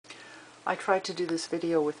I tried to do this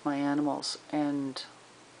video with my animals and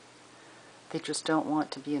they just don't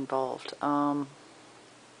want to be involved.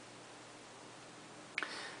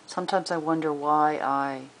 Sometimes I wonder why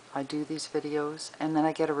I do these videos, and then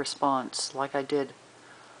I get a response like I did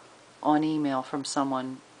on email from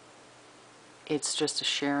someone. It's just a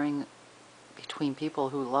sharing between people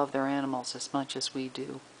who love their animals as much as we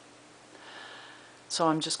do. So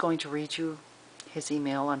I'm just going to read you his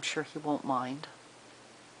email. I'm sure he won't mind.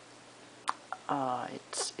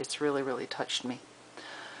 It's really, really touched me.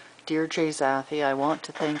 Dear Jay Zathy, I want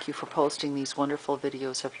to thank you for posting these wonderful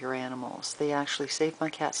videos of your animals. They actually saved my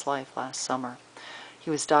cat's life last summer. He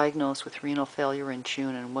was diagnosed with renal failure in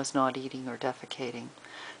June and was not eating or defecating.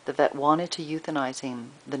 The vet wanted to euthanize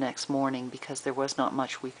him the next morning because there was not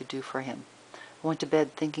much we could do for him. I went to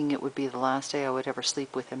bed thinking it would be the last day I would ever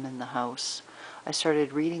sleep with him in the house. I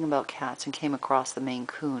started reading about cats and came across the Maine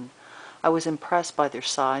Coon. I was impressed by their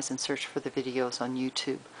size and searched for the videos on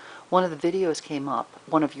YouTube. One of your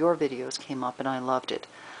videos came up and I loved it.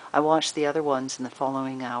 I watched the other ones in the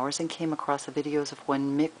following hours and came across the videos of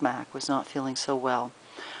when Micmac was not feeling so well.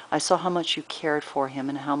 I saw how much you cared for him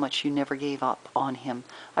and how much you never gave up on him.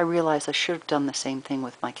 I realized I should have done the same thing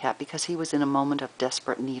with my cat because he was in a moment of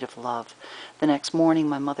desperate need of love. The next morning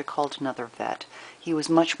my mother called another vet. He was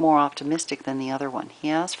much more optimistic than the other one. He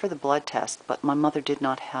asked for the blood test, but my mother did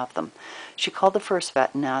not have them. She called the first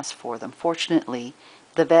vet and asked for them. Fortunately,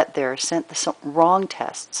 the vet there sent the wrong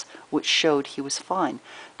tests, which showed he was fine.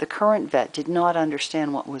 The current vet did not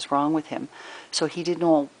understand what was wrong with him, so he did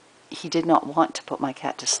not want to put my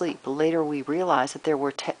cat to sleep. Later we realized that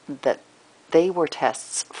they were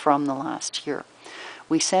tests from the last year.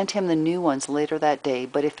 We sent him the new ones later that day,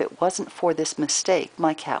 but if it wasn't for this mistake,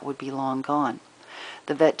 my cat would be long gone.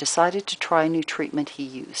 The vet decided to try a new treatment he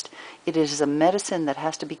used. It is a medicine that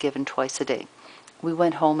has to be given twice a day. We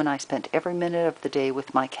went home and I spent every minute of the day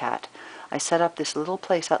with my cat. I set up this little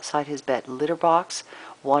place outside his bed, litter box,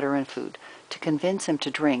 water and food. To convince him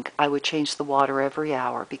to drink, I would change the water every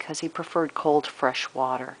hour because he preferred cold, fresh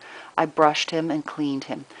water. I brushed him and cleaned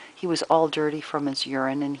him. He was all dirty from his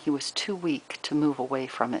urine and he was too weak to move away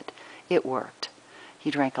from it. It worked.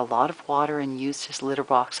 He drank a lot of water and used his litter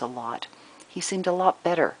box a lot. He seemed a lot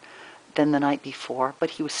better than the night before,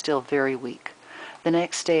 but he was still very weak. The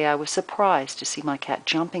next day I was surprised to see my cat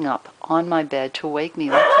jumping up on my bed to wake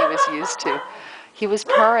me like he was used to. He was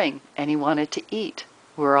purring and he wanted to eat.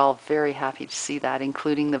 We were all very happy to see that,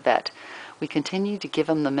 including the vet. We continued to give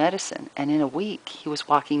him the medicine, and in a week he was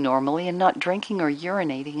walking normally and not drinking or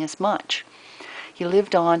urinating as much. He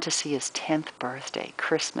lived on to see his 10th birthday,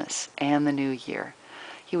 Christmas, and the New Year.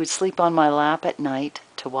 He would sleep on my lap at night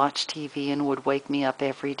to watch TV and would wake me up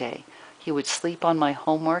every day. He would sleep on my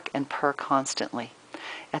homework and purr constantly.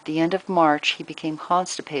 At the end of March, he became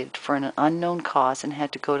constipated for an unknown cause and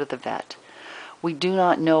had to go to the vet. We do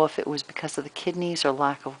not know if it was because of the kidneys or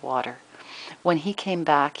lack of water. When he came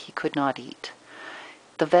back, he could not eat.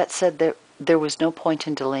 The vet said that there was no point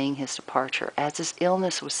in delaying his departure, as his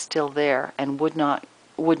illness was still there and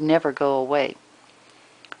would never go away.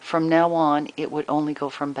 From now on, it would only go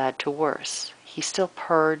from bad to worse. He still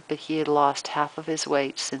purred, but he had lost half of his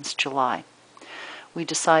weight since July. We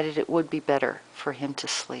decided it would be better for him to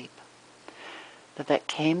sleep. The vet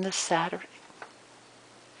came this Saturday.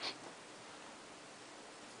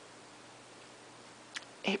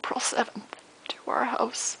 April 7th, to our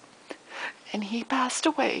house, and he passed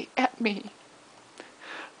away at me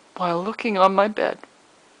while looking on my bed.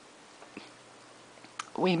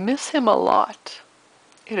 We miss him a lot.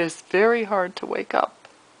 It is very hard to wake up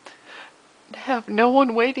and have no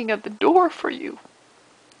one waiting at the door for you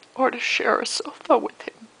or to share a sofa with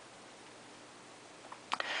him.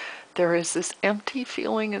 There is this empty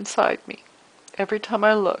feeling inside me every time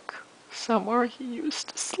I look somewhere he used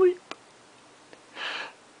to sleep.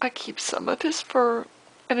 I keep some of his fur,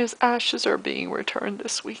 and his ashes are being returned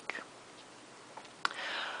this week.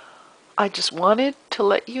 I just wanted to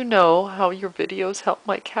let you know how your videos help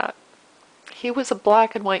my cat. He was a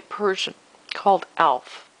black and white Persian called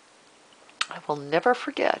Alf. I will never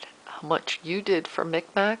forget how much you did for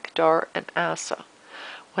Micmac, Dar, and Asa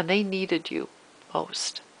when they needed you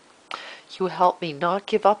most. You helped me not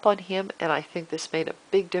give up on him, and I think this made a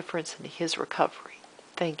big difference in his recovery.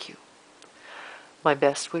 Thank you. My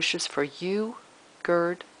best wishes for you,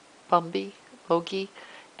 Gerd, Bumby, Mogi,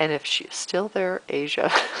 and if she is still there,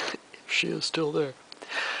 Asia, if she is still there.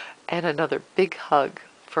 And another big hug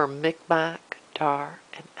for Micmac, Dar,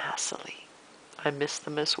 and Asali. I miss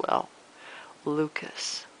them as well.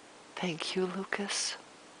 Lucas. Thank you, Lucas.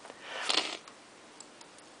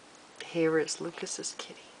 Here is Lucas's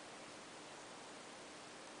kitty.